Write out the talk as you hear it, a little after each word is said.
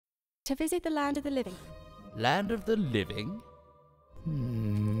to visit the land of the living. Land of the living?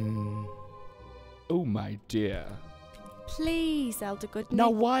 Oh, my dear. Please, Elder Goodnick. Now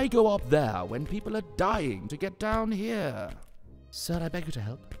why go up there when people are dying to get down here? Sir, I beg you to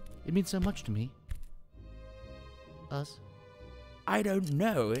help. It means so much to me. Us? I don't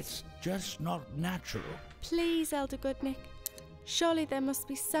know. It's just not natural. Please, Elder Goodnick. Surely there must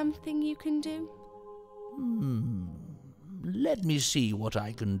be something you can do. Let me see what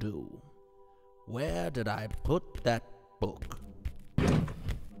I can do. Where did I put that book?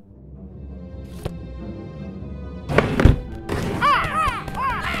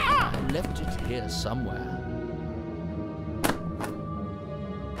 I left it here somewhere.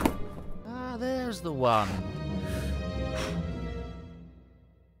 Ah, there's the one.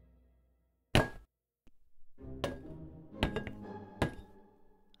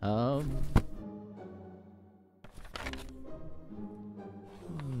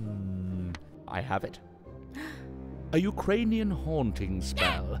 I have it. A Ukrainian haunting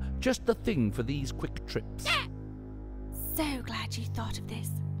spell. Just the thing for these quick trips. So glad you thought of this.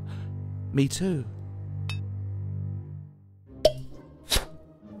 Me too.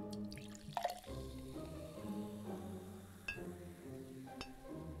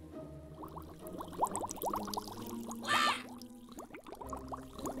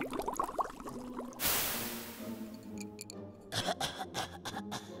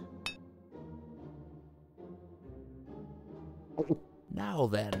 Now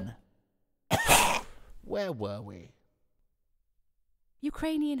then, where were we?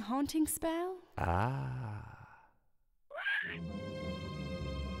 Ukrainian haunting spell? Ah.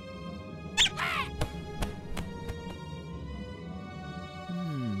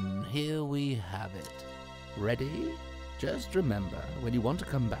 Here we have it. Ready? Just remember, when you want to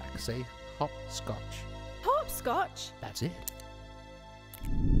come back, say hopscotch. Hopscotch? That's it.